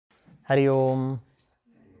Hari Om.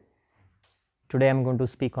 Today I am going to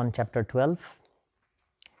speak on chapter 12.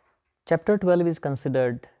 Chapter 12 is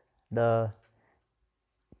considered the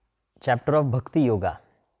chapter of Bhakti Yoga,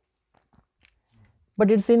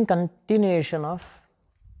 but it's in continuation of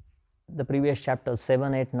the previous chapters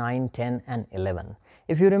 7, 8, 9, 10 and 11.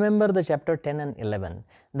 If you remember the chapter 10 and 11,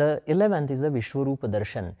 the 11th is the Vishwarupa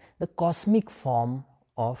Darshan, the cosmic form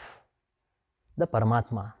of the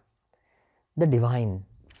Paramatma, the divine.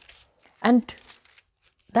 And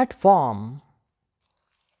that form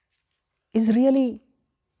is really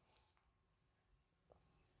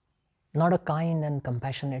not a kind and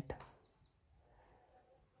compassionate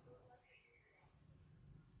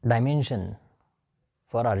dimension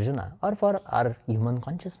for Arjuna or for our human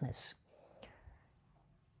consciousness.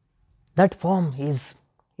 That form is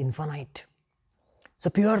infinite. It's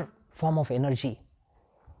a pure form of energy.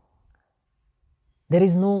 There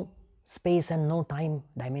is no space and no time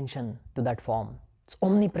dimension to that form. It's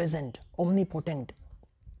omnipresent, omnipotent,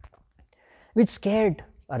 which scared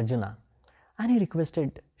Arjuna, and he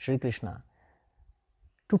requested Sri Krishna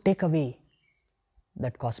to take away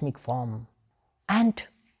that cosmic form and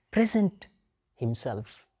present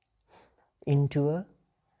himself into a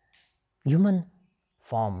human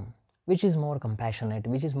form, which is more compassionate,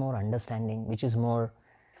 which is more understanding, which is more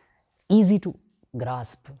easy to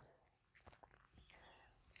grasp.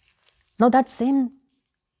 Now that same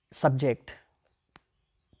subject,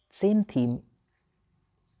 same theme,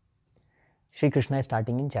 Sri Krishna is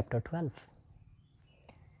starting in chapter 12.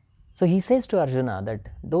 So he says to Arjuna that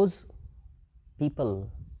those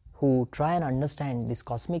people who try and understand this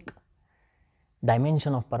cosmic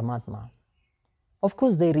dimension of Paramatma, of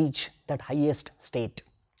course they reach that highest state,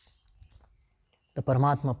 the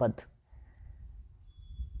Paramatma Pad,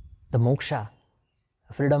 the moksha,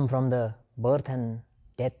 freedom from the birth and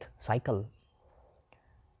death cycle.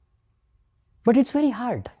 But it's very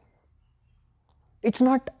hard. It's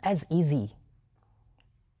not as easy,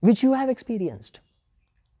 which you have experienced.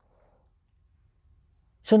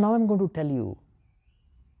 So now I'm going to tell you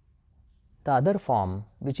the other form,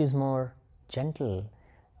 which is more gentle,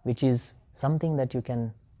 which is something that you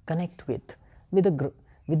can connect with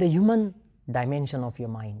the human dimension of your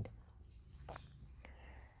mind.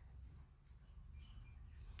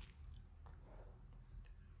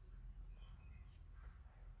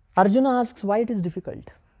 Arjuna asks why it is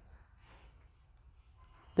difficult.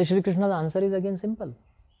 The Sri Krishna's answer is again simple.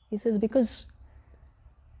 He says because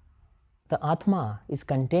the Atma is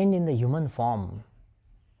contained in the human form.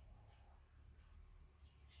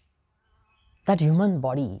 That human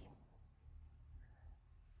body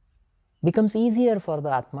becomes easier for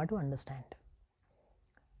the Atma to understand.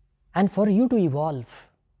 And for you to evolve,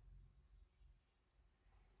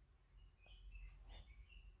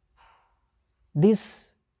 this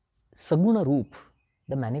Saguna Roop,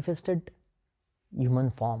 the manifested human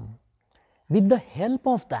form, with the help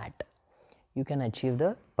of that, you can achieve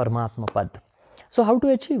the Paramatma Pad. So how to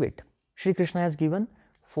achieve it? Sri Krishna has given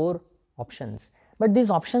 4 options, but these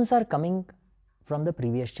options are coming from the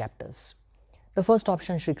previous chapters. The first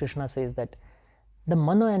option, Sri Krishna says that the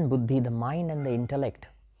Mana and Buddhi, the mind and the intellect,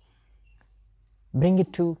 bring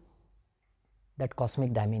it to that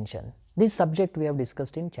cosmic dimension. This subject we have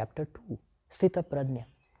discussed in chapter 2, Sthita Prajna,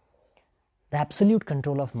 the absolute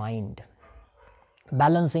control of mind,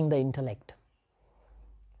 balancing the intellect.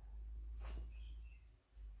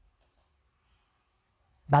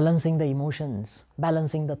 Balancing the emotions,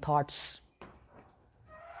 balancing the thoughts.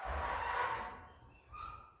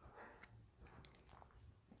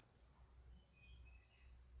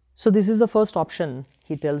 So this is the first option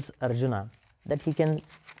he tells Arjuna that he can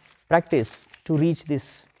practice to reach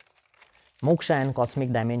this moksha and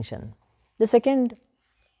cosmic dimension. The second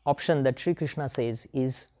option that Sri Krishna says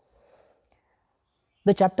is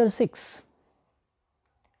the chapter 6,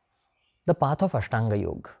 the path of Ashtanga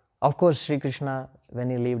Yoga. Of course, Sri Krishna, when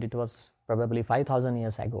he lived, it was probably 5,000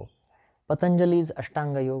 years ago. Patanjali's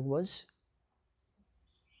Ashtanga Yoga was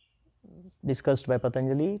discussed by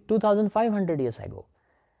Patanjali 2,500 years ago.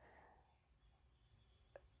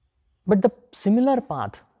 But the similar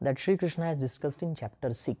path that Sri Krishna has discussed in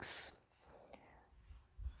chapter 6,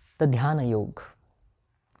 the Dhyana Yoga,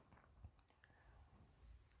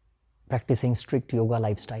 practicing strict yoga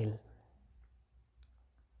lifestyle,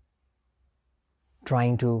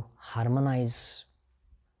 trying to harmonize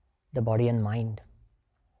the body and mind,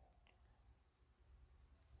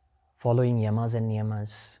 following yamas and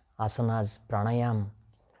niyamas, asanas, pranayam,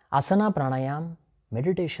 asana, pranayam,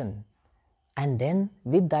 meditation, and then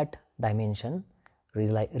with that dimension,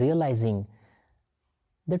 realizing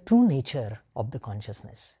the true nature of the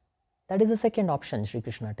consciousness, That is the second option Sri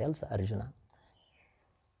Krishna tells Arjuna.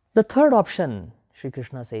 The third option, Sri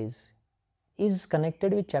Krishna says, is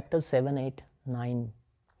connected with chapters 7, 8, 9.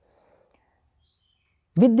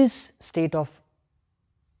 With this state of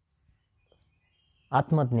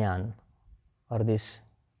Atma-Jnana, or this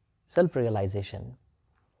self-realization,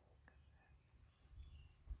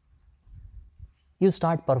 you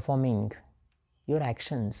start performing your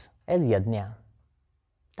actions as yajna,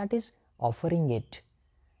 that is, offering it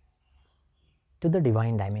to the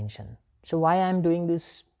divine dimension. So why I am doing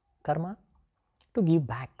this karma? To give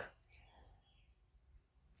back,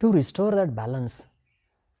 to restore that balance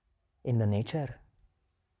in the nature,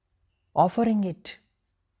 offering it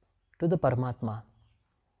to the Paramatma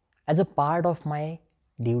as a part of my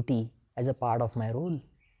duty, as a part of my role.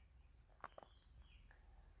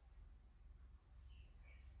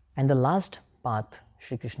 And the last path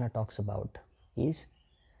Sri Krishna talks about is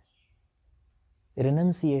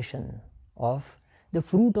renunciation of the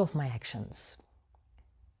fruit of my actions.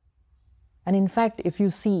 And in fact, if you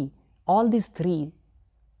see all these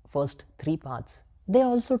first three paths, they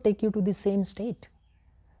also take you to the same state.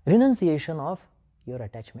 Renunciation of your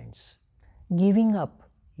attachments, giving up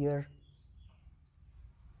your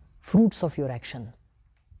fruits of your action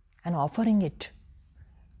and offering it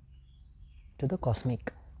to the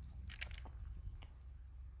cosmic.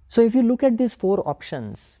 So if you look at these four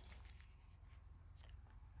options,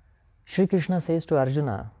 Sri Krishna says to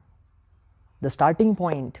Arjuna, the starting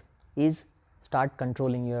point is start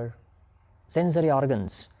controlling your sensory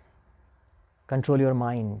organs, control your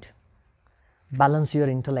mind, balance your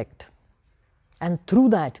intellect, and through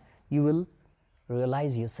that you will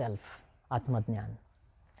realize yourself, Atma-Jnana.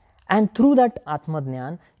 And through that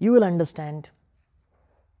Atma-Jnana, you will understand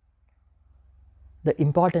the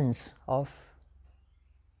importance of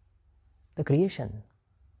the creation.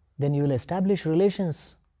 Then you will establish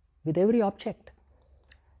relations with every object,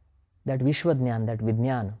 that Vishwa-Jnana, that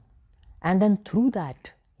Vijnana. And then through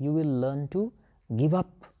that, you will learn to give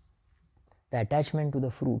up the attachment to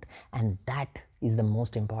the fruit, and that is the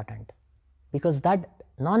most important, because that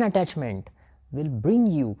non-attachment will bring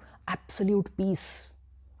you absolute peace,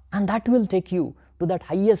 and that will take you to that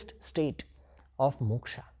highest state of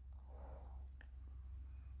moksha.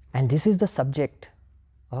 And this is the subject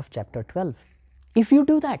of chapter 12. If you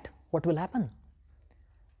do that, what will happen?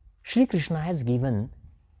 Sri Krishna has given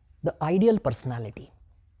the ideal personality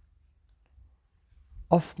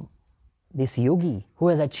of this yogi who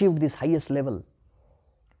has achieved this highest level.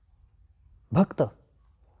 Bhakta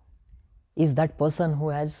is that person who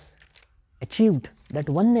has achieved that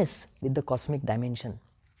oneness with the cosmic dimension.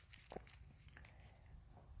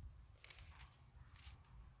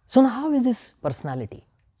 So now how is this personality?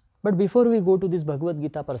 But before we go to this Bhagavad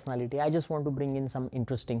Gita personality, I just want to bring in some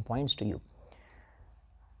interesting points to you.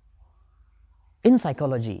 In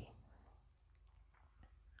psychology,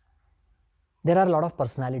 there are a lot of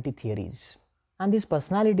personality theories, and these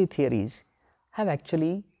personality theories have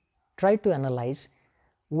actually tried to analyze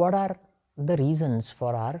what are the reasons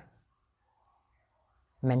for our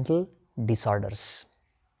mental disorders.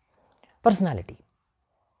 Personality,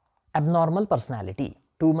 abnormal personality,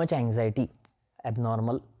 too much anxiety,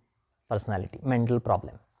 abnormal personality, mental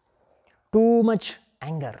problem, too much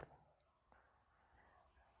anger,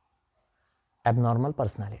 abnormal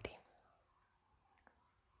personality.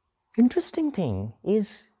 Interesting thing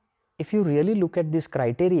is, if you really look at these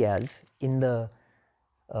criterias in the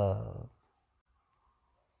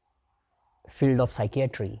field of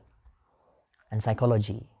psychiatry and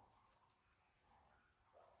psychology,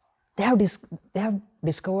 they have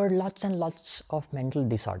discovered lots and lots of mental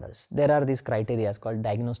disorders. There are these criteria called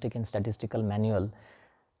Diagnostic and Statistical Manual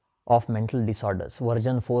of Mental Disorders,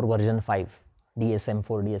 version 4, version 5,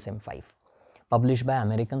 DSM-4, DSM-5, published by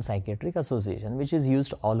American Psychiatric Association, which is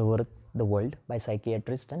used all over the world by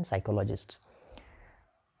psychiatrists and psychologists.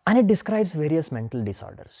 And it describes various mental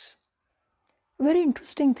disorders. Very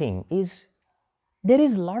interesting thing is, there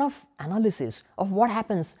is a lot of analysis of what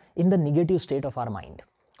happens in the negative state of our mind.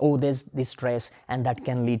 Oh, there's this stress and that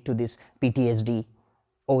can lead to this PTSD.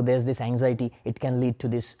 Oh, there's this anxiety, it can lead to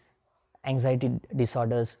this anxiety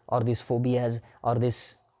disorders or these phobias or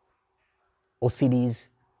this OCDs,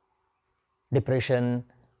 depression.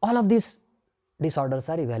 All of these disorders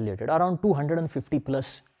are evaluated. Around 250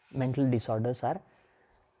 plus mental disorders are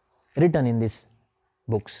written in these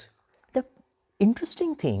books. The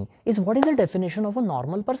interesting thing is, what is the definition of a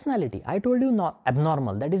normal personality? I told you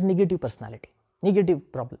abnormal, that is negative personality,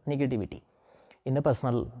 negativity in the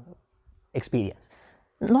personal experience.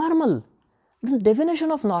 Normal, the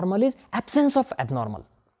definition of normal is absence of abnormal,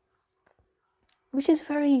 which is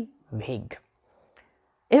very vague.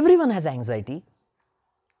 Everyone has anxiety.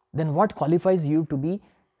 Then what qualifies you to be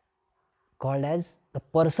called as the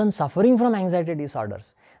person suffering from anxiety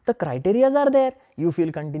disorders? The criteria are there. You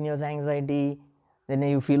feel continuous anxiety, then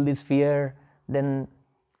you feel this fear, then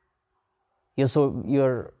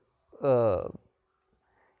your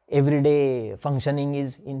everyday functioning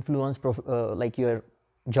is influenced, like your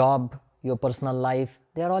job, your personal life,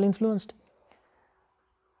 they are all influenced.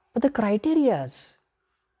 But the criteria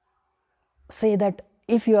say that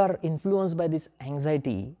if you are influenced by these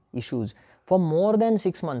anxiety issues for more than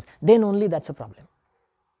 6 months, then only that's a problem.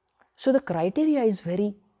 So the criteria is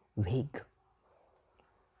very vague.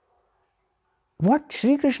 What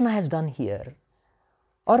Sri Krishna has done here,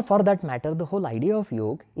 or for that matter the whole idea of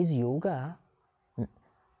yoga, is yoga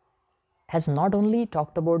has not only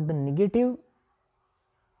talked about the negative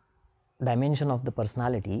dimension of the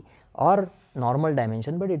personality or normal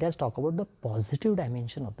dimension, but it has talked about the positive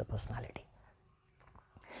dimension of the personality.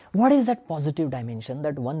 What is that positive dimension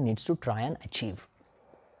that one needs to try and achieve?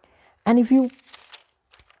 And if you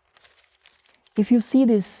see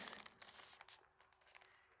this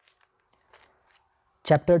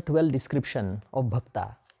chapter 12 description of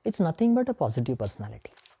Bhakta, it's nothing but a positive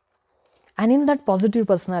personality. And in that positive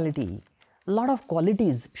personality, a lot of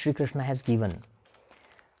qualities Sri Krishna has given.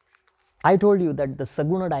 I told you that the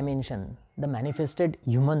Saguna dimension, the manifested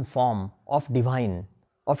human form of divine,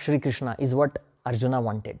 of Sri Krishna, is what Arjuna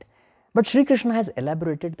wanted. But Sri Krishna has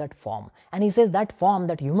elaborated that form, and he says that form,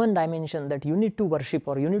 that human dimension that you need to worship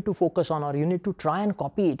or you need to focus on or you need to try and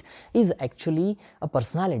copy it, is actually a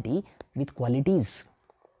personality with qualities.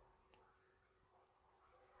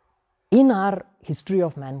 In our history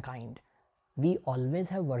of mankind, we always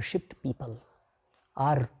have worshipped people,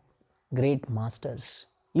 our great masters.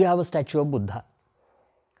 You have a statue of Buddha.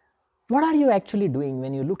 What are you actually doing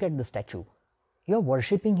when you look at the statue? You are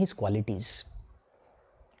worshipping his qualities.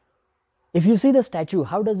 If you see the statue,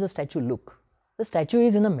 how does the statue look? The statue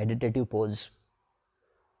is in a meditative pose.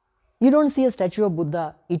 You don't see a statue of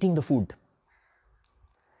Buddha eating the food.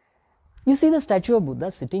 You see the statue of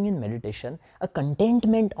Buddha sitting in meditation, a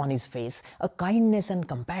contentment on his face, a kindness and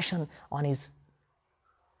compassion on in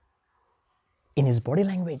his body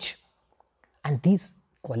language. And these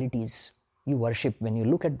qualities you worship when you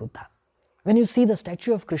look at Buddha. When you see the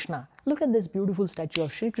statue of Krishna, look at this beautiful statue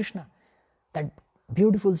of Sri Krishna. That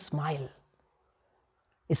beautiful smile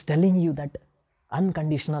is telling you that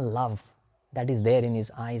unconditional love that is there in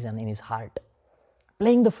his eyes and in his heart.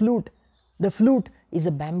 Playing the flute is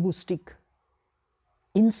a bamboo stick.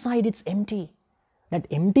 Inside it's empty. That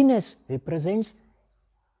emptiness represents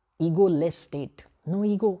ego-less state, no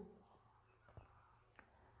ego.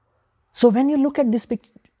 So when you look at this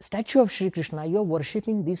statue of Sri Krishna, you are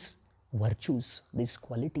worshipping these virtues, these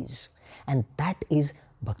qualities, and that is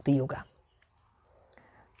Bhakti Yoga.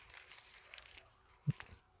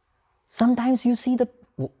 Sometimes you see the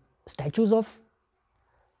statues of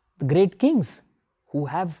the great kings who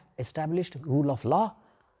have established rule of law,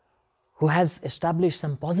 who has established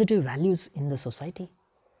some positive values in the society.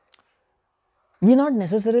 We are not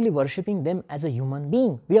necessarily worshipping them as a human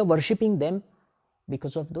being. We are worshipping them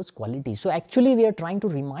because of those qualities. So actually we are trying to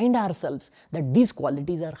remind ourselves that these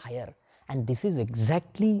qualities are higher. And this is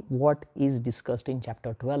exactly what is discussed in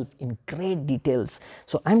chapter 12 in great details.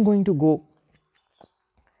 So I am going to go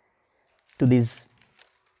to these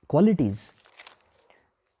qualities.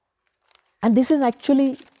 And this is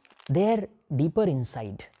actually there deeper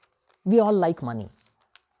inside. We all like money.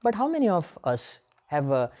 But how many of us have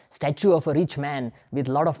a statue of a rich man with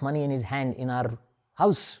a lot of money in his hand in our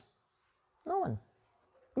house? No one.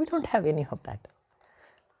 We don't have any of that.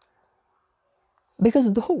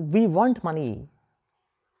 Because though we want money,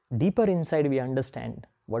 deeper inside we understand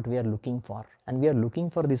what we are looking for, and we are looking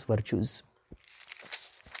for these virtues.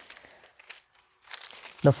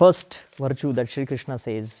 The first virtue that Sri Krishna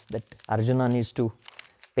says that Arjuna needs to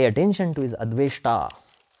pay attention to is Adveshta,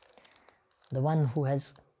 the one who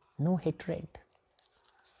has no hatred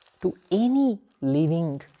to any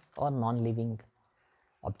living or non-living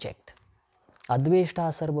object.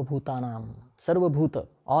 Adveshta sarva bhutanam, sarva bhuta,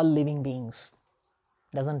 all living beings,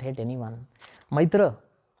 doesn't hate anyone.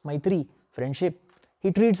 Maitri, friendship,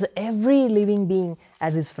 he treats every living being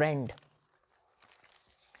as his friend.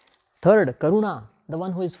 Third, Karuna, the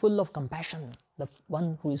one who is full of compassion, the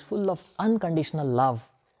one who is full of unconditional love.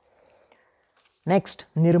 Next,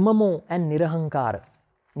 Nirmamo and Nirahankara.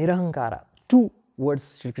 Nirahankara, two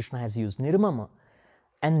words Sri Krishna has used, Nirmama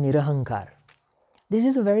and Nirahankar. This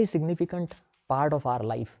is a very significant part of our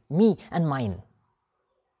life, me and mine.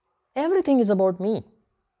 Everything is about me.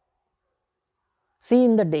 See,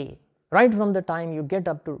 in the day, right from the time you get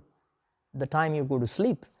up to the time you go to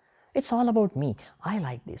sleep, it's all about me. I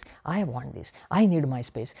like this. I want this. I need my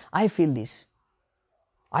space. I feel this.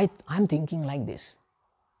 I'm thinking like this.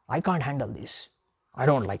 I can't handle this. I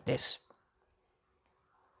don't like this.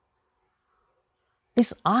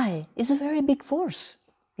 This I is a very big force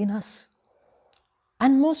in us.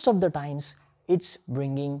 And most of the times, it's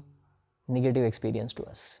bringing negative experience to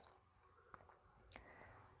us.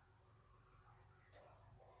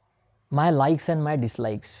 My likes and my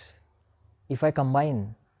dislikes, if I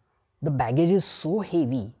combine, the baggage is so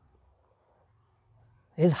heavy,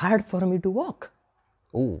 it's hard for me to walk.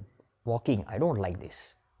 Oh, walking, I don't like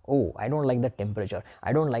this. Oh, I don't like the temperature.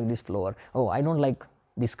 I don't like this floor. Oh, I don't like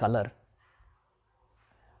this color.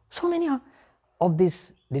 So many of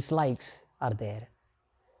these dislikes are there.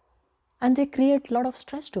 And they create a lot of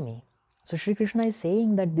stress to me. So Sri Krishna is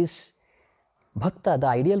saying that this bhakta, the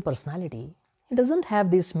ideal personality, it doesn't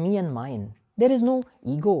have this me and mine. There is no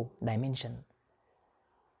ego dimension.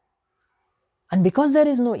 And because there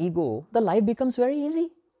is no ego, the life becomes very easy.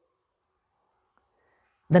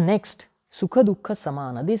 The next, sukha dukkha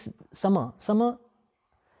samana, this sama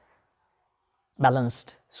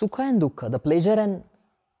balanced. Sukha and dukkha, the pleasure and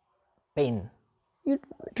pain, you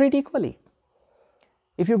treat equally.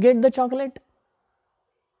 If you get the chocolate,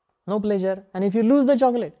 no pleasure, and if you lose the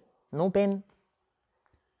chocolate, no pain.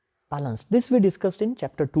 Balanced. This we discussed in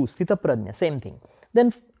chapter 2, Sthita Prajna, same thing.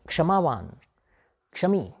 Then Kshamavan,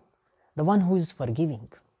 Kshami, the one who is forgiving.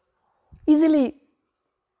 Easily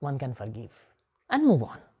one can forgive and move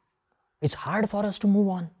on. It's hard for us to move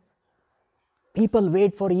on. People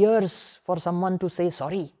wait for years for someone to say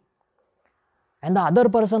sorry. And the other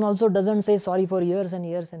person also doesn't say sorry for years and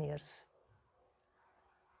years and years.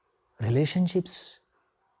 Relationships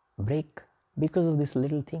break because of this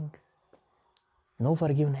little thing. No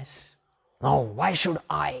forgiveness. No, why should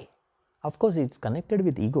I? Of course, it's connected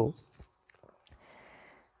with ego.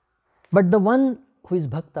 But the one who is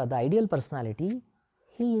bhakta, the ideal personality,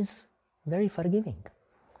 he is very forgiving.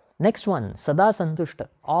 Next one, sada santushta,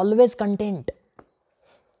 always content.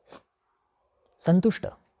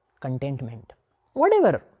 Santushta, contentment.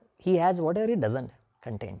 Whatever he has, whatever he doesn't,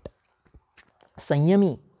 content.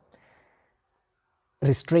 Sanyami,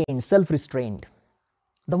 restrained, self-restrained.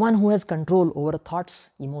 The one who has control over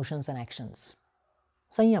thoughts, emotions and actions.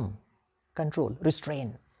 Sanyam, control,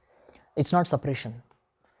 restrain. It's not suppression.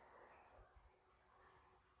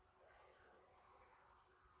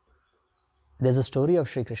 There's a story of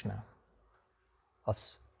Sri Krishna, of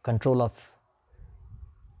control of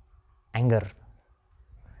anger.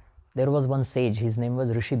 There was one sage, his name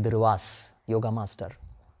was Rishi Durvas, yoga master,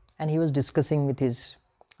 and he was discussing with his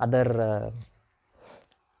other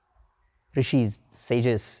rishis,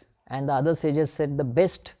 sages, and the other sages said the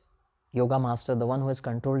best yoga master, the one who has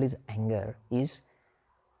controlled his anger, is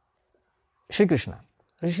Sri Krishna.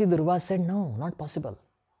 Rishi Durvas said, no, not possible.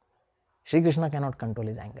 Sri Krishna cannot control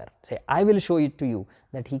his anger. Say, I will show it to you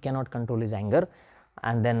that he cannot control his anger,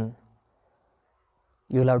 and then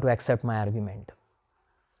you will have to accept my argument.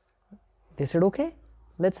 They said, okay,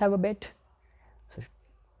 let's have a bet. So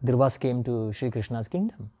Durvas came to Sri Krishna's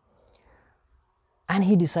kingdom. And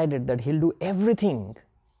he decided that he'll do everything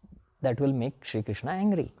that will make Sri Krishna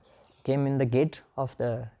angry. Came in the gate of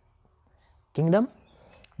the kingdom,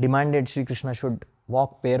 demanded Sri Krishna should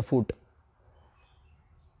walk barefoot,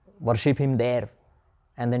 worship him there,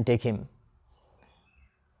 and then take him.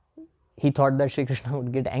 He thought that Sri Krishna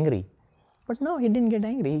would get angry. But no, he didn't get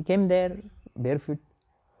angry. He came there barefoot,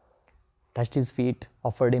 touched his feet,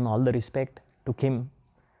 offered him all the respect, took him.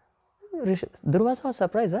 Durvasa was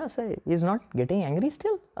surprised. Say, he's not getting angry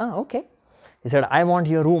still? Okay. He said, I want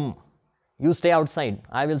your room. You stay outside.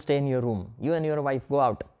 I will stay in your room. You and your wife go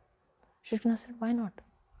out. Sri Krishna said, why not?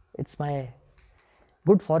 It's my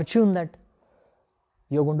good fortune that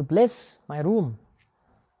you're going to bless my room.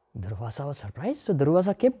 Durvasa was surprised. So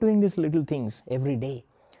Durvasa kept doing these little things every day.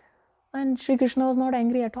 And Sri Krishna was not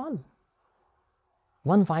angry at all.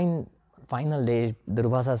 One final day,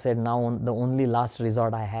 Durvasa said, now the only last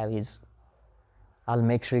resort I have is, I'll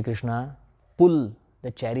make Sri Krishna pull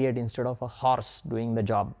the chariot instead of a horse doing the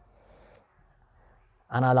job.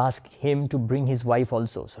 And I'll ask him to bring his wife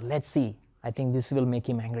also. So let's see. I think this will make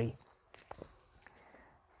him angry.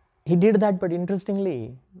 He did that, but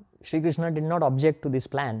interestingly, Sri Krishna did not object to this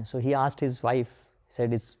plan. So he asked his wife, he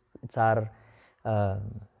said, it's our,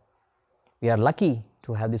 we are lucky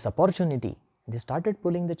to have this opportunity. They started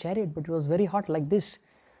pulling the chariot, but it was very hot like this.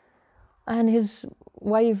 And his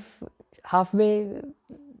wife, halfway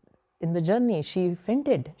in the journey, she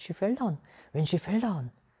fainted. She fell down. When she fell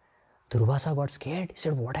down, Durvasa got scared. He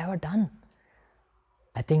said, what have I done?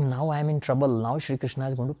 I think now I am in trouble. Now Sri Krishna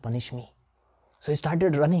is going to punish me. So he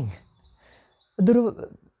started running.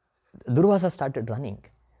 Durvasa started running.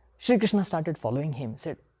 Sri Krishna started following him.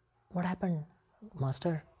 Said, "What happened,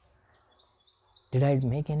 Master? Did I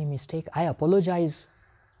make any mistake? I apologize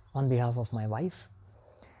on behalf of my wife."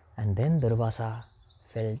 And then Durvasa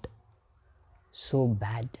felt so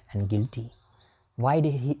bad and guilty. Why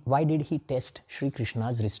did he test Sri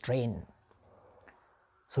Krishna's restraint?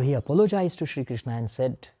 So he apologized to Sri Krishna and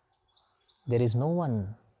said, "There is no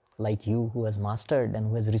one like you who has mastered and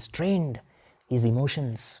who has restrained his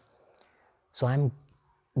emotions. So I am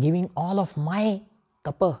giving all of my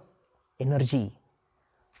tapa energy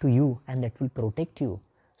to you, and that will protect you."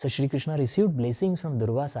 So Sri Krishna received blessings from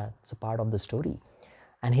Durvasa. It's a part of the story.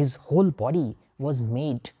 And his whole body was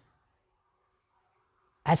made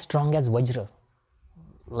as strong as Vajra,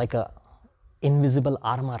 like a invisible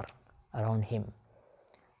armor around him.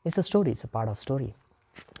 It's a story, it's a part of story.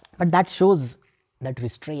 But that shows that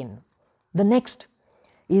restraint. The next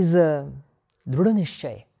is Drudha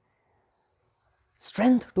Nishchay,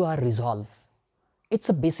 strength to our resolve. It's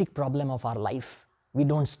a basic problem of our life. We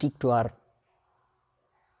don't stick to our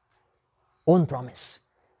own promise.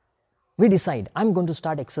 We decide, I'm going to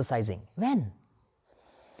start exercising. When?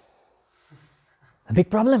 A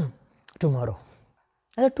big problem. Tomorrow.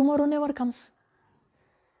 And that tomorrow never comes.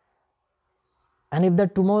 And if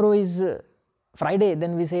that tomorrow is Friday,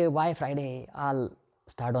 then we say, why Friday? I'll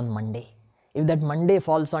start on Monday. If that Monday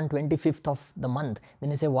falls on 25th of the month,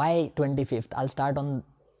 then you say, why 25th? I'll start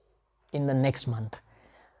in the next month.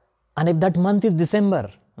 And if that month is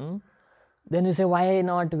December, then you say, why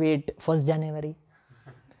not wait 1st January?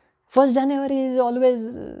 1st January is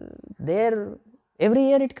always there. Every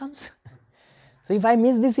year it comes. So if I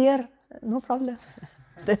miss this year, no problem.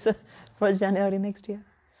 There's a 1st January next year.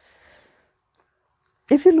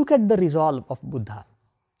 If you look at the resolve of Buddha,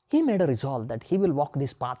 he made a resolve that he will walk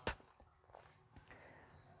this path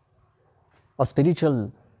of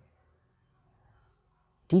spiritual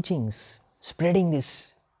teachings, spreading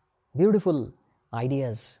these beautiful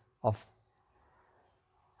ideas of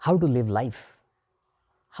how to live life.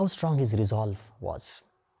 How strong his resolve was.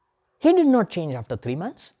 He did not change after 3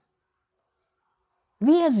 months.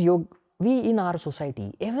 We in our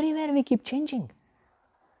society, everywhere we keep changing.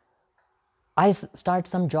 I start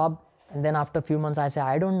some job and then after a few months I say,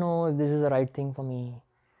 I don't know if this is the right thing for me.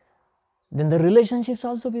 Then the relationships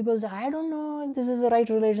also, people say, I don't know if this is the right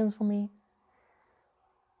relations for me.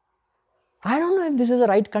 I don't know if this is the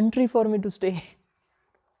right country for me to stay.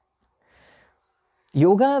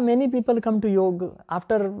 Yoga, many people come to yoga.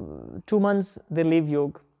 After 2 months, they leave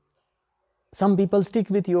yoga. Some people stick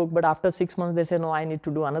with yoga, but after 6 months, they say, no, I need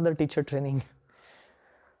to do another teacher training.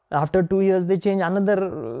 After 2 years, they change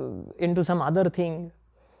into some other thing.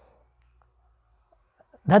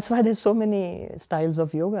 That's why there's so many styles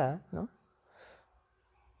of yoga. No?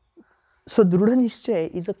 So, Drudha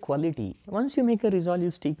Nishchay is a quality. Once you make a resolve,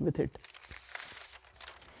 you stick with it.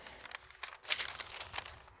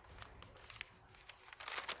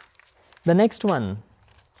 The next one,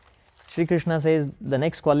 Sri Krishna says, the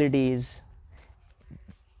next quality is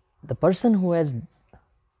the person who has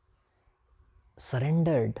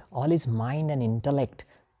surrendered all his mind and intellect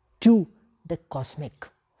to the cosmic.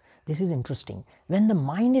 This is interesting. When the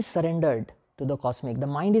mind is surrendered to the cosmic, the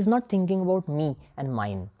mind is not thinking about me and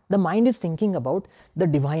mine. The mind is thinking about the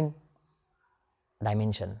divine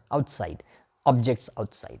dimension outside, objects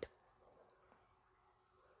outside.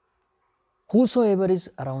 Whosoever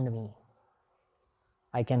is around me,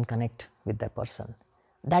 I can connect with that person.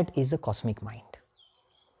 That is the cosmic mind.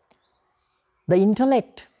 The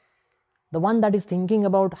intellect, the one that is thinking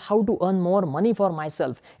about how to earn more money for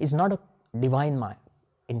myself, is not a divine mind,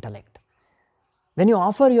 intellect. When you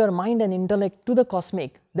offer your mind and intellect to the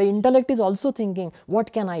cosmic, the intellect is also thinking,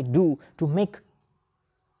 what can I do to make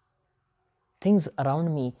things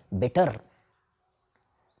around me better?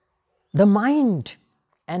 The mind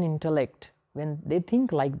and intellect, when they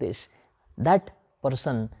think like this, that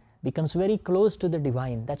person becomes very close to the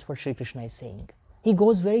divine. That's what Sri Krishna is saying. He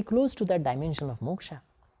goes very close to that dimension of moksha.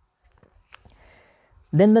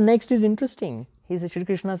 Then the next is interesting. Sri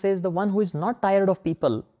Krishna says, the one who is not tired of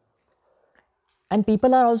people, and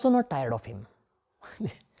people are also not tired of him.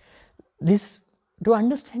 To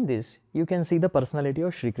understand this, you can see the personality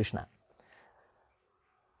of Sri Krishna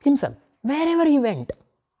himself. Wherever he went,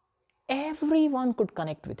 everyone could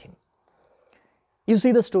connect with him. You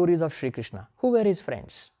see the stories of Sri Krishna. Who were his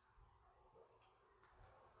friends?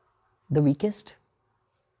 The weakest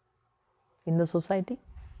in the society,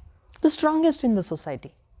 the strongest in the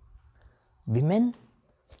society. Women,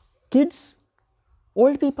 kids,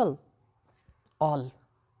 old people, all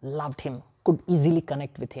loved him, could easily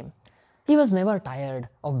connect with him. He was never tired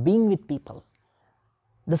of being with people.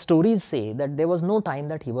 The stories say that there was no time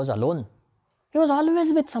that he was alone. He was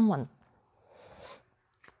always with someone.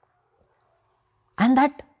 And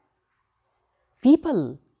that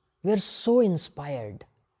people were so inspired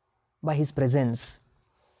by his presence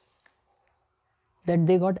that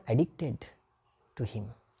they got addicted to him.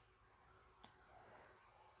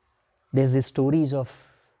 There's the stories of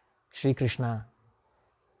Sri Krishna.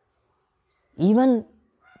 Even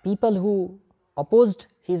people who opposed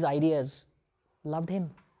his ideas loved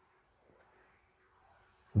him.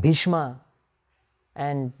 Bhishma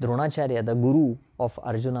and Dronacharya, the guru of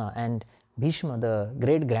Arjuna, and Bhishma, the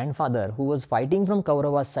great grandfather who was fighting from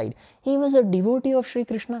Kaurava's side, he was a devotee of Sri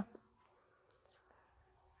Krishna.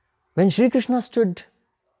 When Sri Krishna stood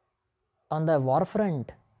on the war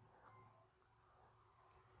front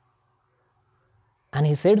and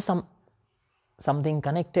he said something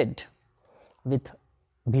connected with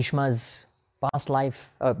Bhishma's past life,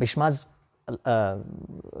 Bhishma's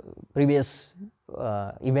previous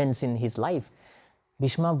events in his life,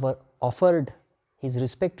 Bhishma offered his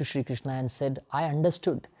respect to Sri Krishna and said, I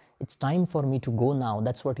understood, it's time for me to go now,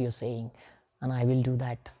 that's what you're saying, and I will do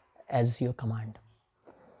that as your command.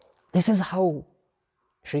 This is how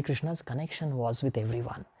Sri Krishna's connection was with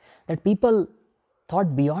everyone, that people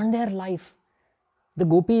thought beyond their life. The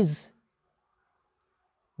gopis,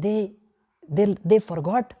 they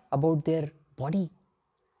forgot about their body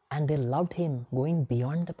and they loved him going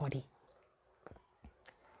beyond the body.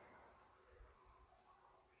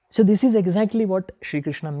 So this is exactly what Sri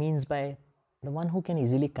Krishna means by the one who can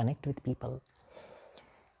easily connect with people.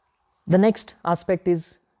 The next aspect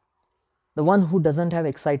is the one who doesn't have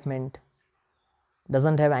excitement,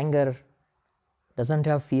 doesn't have anger, doesn't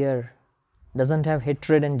have fear, doesn't have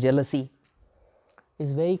hatred and jealousy,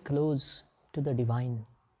 is very close to the divine.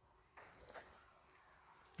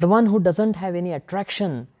 The one who doesn't have any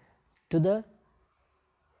attraction to the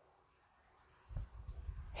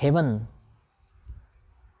heaven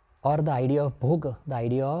or the idea of bhoga, the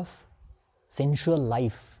idea of sensual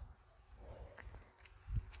life.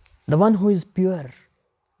 The one who is pure,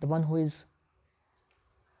 the one who is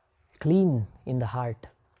clean in the heart.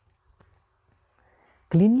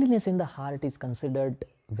 Cleanliness in the heart is considered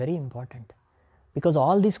very important, because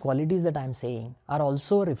all these qualities that I am saying are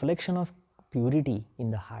also a reflection of purity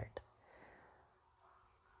in the heart.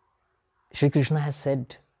 Sri Krishna has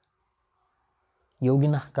said,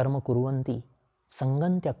 Yoginah karma kurvanti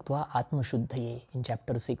sangam tyaktva atma shuddhaye. In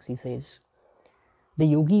chapter 6 he says, the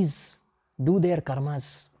yogis do their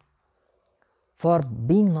karmas for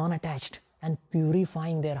being non-attached and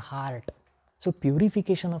purifying their heart. So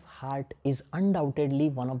purification of heart is undoubtedly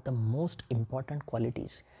one of the most important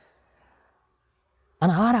qualities.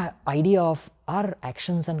 And our idea of our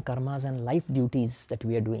actions and karmas and life duties that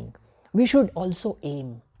we are doing, we should also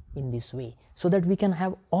aim in this way so that we can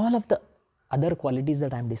have all of the other qualities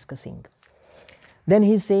that I am discussing. Then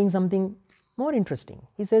he is saying something more interesting.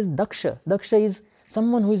 He says Daksha. Daksha is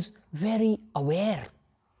someone who is very aware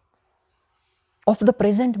of the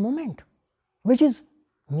present moment, which is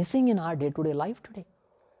missing in our day-to-day life today.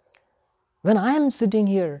 When I am sitting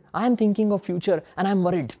here, I am thinking of future and I am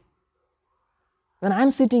worried. When I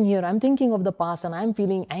am sitting here, I am thinking of the past and I am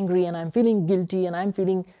feeling angry and I am feeling guilty and I am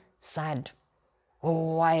feeling sad.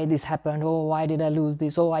 Oh, why this happened? Oh, why did I lose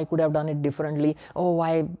this? Oh, I could have done it differently. Oh,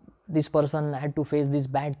 why this person had to face these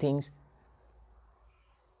bad things?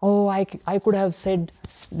 Oh, I could have said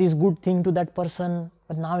this good thing to that person,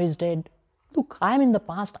 but now he's dead. Look, I am in the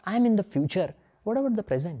past, I am in the future. What about the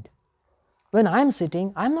present? When I am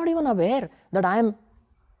sitting, I am not even aware that I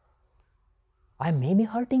may be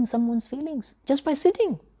hurting someone's feelings just by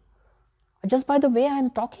sitting, just by the way I am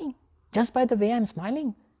talking, just by the way I am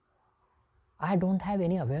smiling. I don't have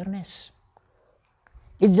any awareness.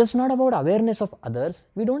 It's just not about awareness of others.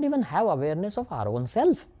 We don't even have awareness of our own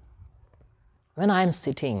self. When I am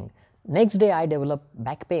sitting, next day I develop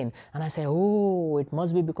back pain and I say, oh, it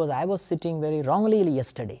must be because I was sitting very wrongly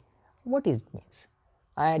yesterday. What it means?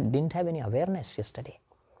 I didn't have any awareness yesterday.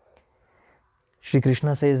 Sri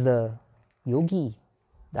Krishna says the yogi,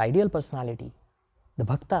 the ideal personality, the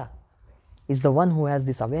bhakta, is the one who has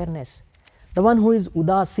this awareness, the one who is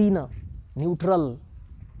udasina, neutral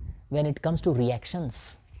when it comes to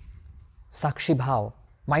reactions, sakshi bhav,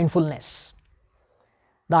 mindfulness.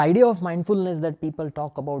 The idea of mindfulness that people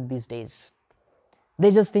talk about these days,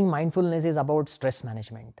 they just think mindfulness is about stress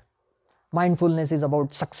management. Mindfulness is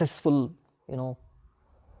about successful,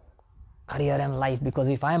 career and life, because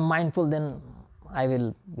if I am mindful, then I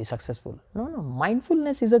will be successful. No,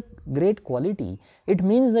 mindfulness is a great quality. It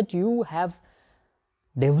means that you have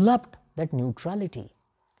developed that neutrality.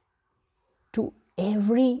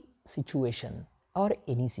 every situation or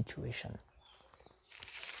any situation.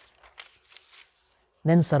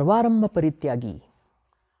 Then Sarvarambha Parityagi,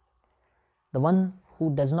 the one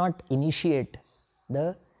who does not initiate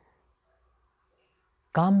the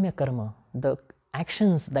Kamya Karma, the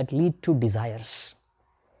actions that lead to desires.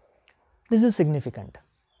 This is significant.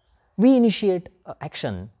 We initiate an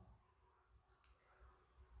action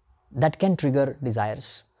that can trigger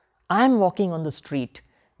desires. I am walking on the street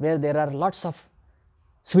where there are lots of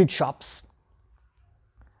sweet shops.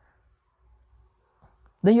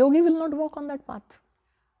 The yogi will not walk on that path.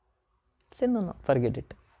 Say no, forget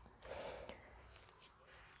it.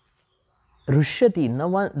 Rushyati,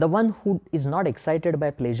 the one who is not excited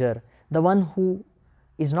by pleasure, the one who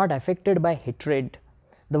is not affected by hatred,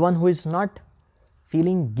 the one who is not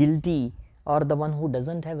feeling guilty, or the one who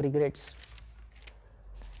doesn't have regrets,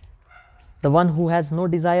 the one who has no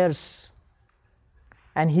desires,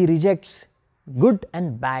 and he rejects good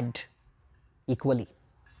and bad equally.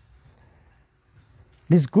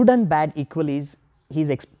 This good and bad equally is, he's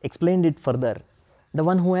explained it further. The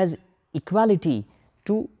one who has equality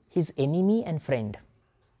to his enemy and friend.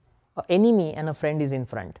 An enemy and a friend is in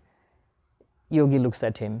front. Yogi looks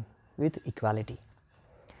at him with equality.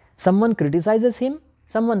 Someone criticizes him,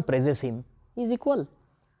 someone praises him, he is equal.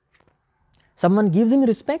 Someone gives him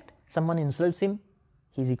respect, someone insults him,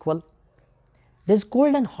 he is equal. There is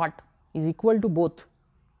cold and hot, he is equal to both.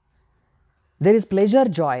 There is pleasure,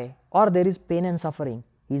 joy, or there is pain and suffering,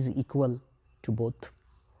 he is equal to both.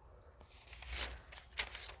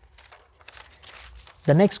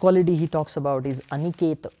 The next quality he talks about is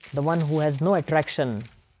Aniketa, the one who has no attraction,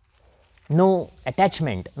 no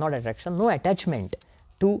attachment, not attraction, no attachment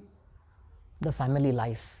to the family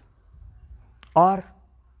life, or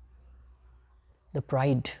the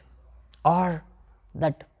pride, or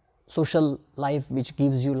that social life which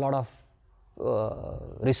gives you a lot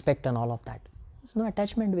of respect and all of that. There is no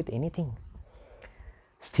attachment with anything.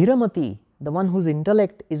 Sthiramati, the one whose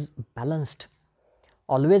intellect is balanced,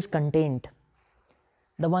 always contained,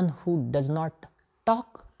 the one who does not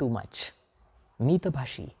talk too much.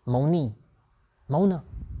 Mitabhashi, Mauni, Mauna,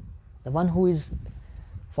 the one who is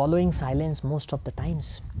following silence most of the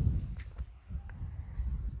times.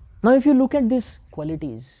 Now if you look at these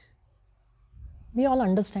qualities, we all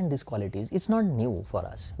understand these qualities. It's not new for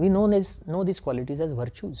us. We know these qualities as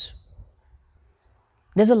virtues.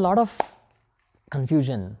 There's a lot of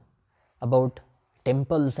confusion about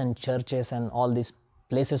temples and churches and all these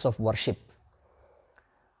places of worship.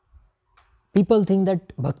 People think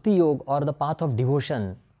that Bhakti Yoga or the path of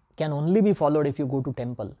devotion can only be followed if you go to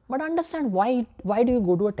temple. But understand why do you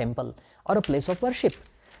go to a temple or a place of worship?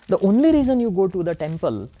 The only reason you go to the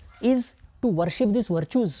temple is to worship these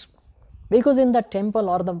virtues. Because in the temple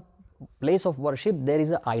or the place of worship there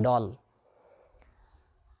is an idol.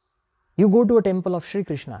 You go to a temple of Sri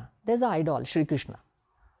Krishna, there is an idol, Sri Krishna.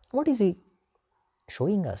 What is he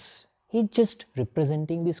showing us? He is just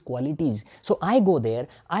representing these qualities. So I go there,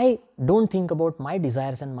 I don't think about my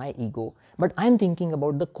desires and my ego, but I am thinking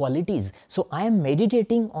about the qualities. So I am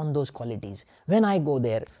meditating on those qualities. When I go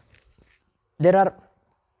there, there are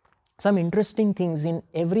some interesting things in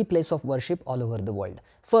every place of worship all over the world.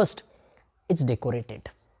 First, it's decorated.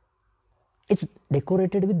 It's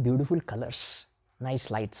decorated with beautiful colors,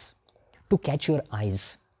 nice lights to catch your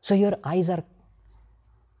eyes. So your eyes are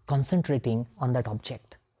concentrating on that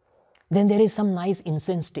object. Then there is some nice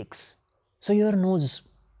incense sticks. So your nose,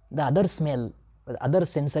 the other smell, the other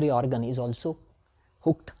sensory organ is also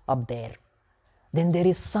hooked up there. Then there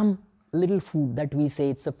is some little food that we say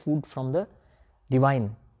it's a food from the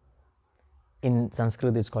divine. In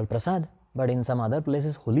Sanskrit it's called prasad, but in some other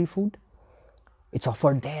places holy food, it's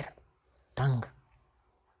offered there, tongue.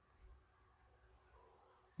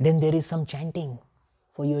 Then there is some chanting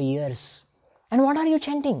for your ears. And what are you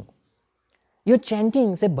chanting? You're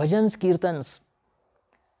chanting, say bhajans, kirtans,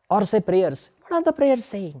 or say prayers. What are the prayers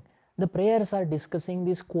saying? The prayers are discussing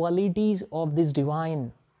these qualities of this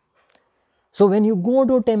divine. So when you go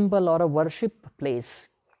to a temple or a worship place,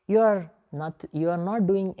 you are not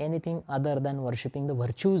doing anything other than worshipping the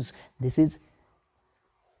virtues. This is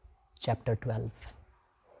chapter 12.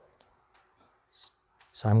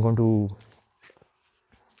 So I'm going to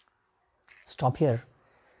stop here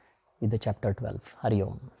with the chapter 12. Hari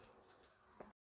Om.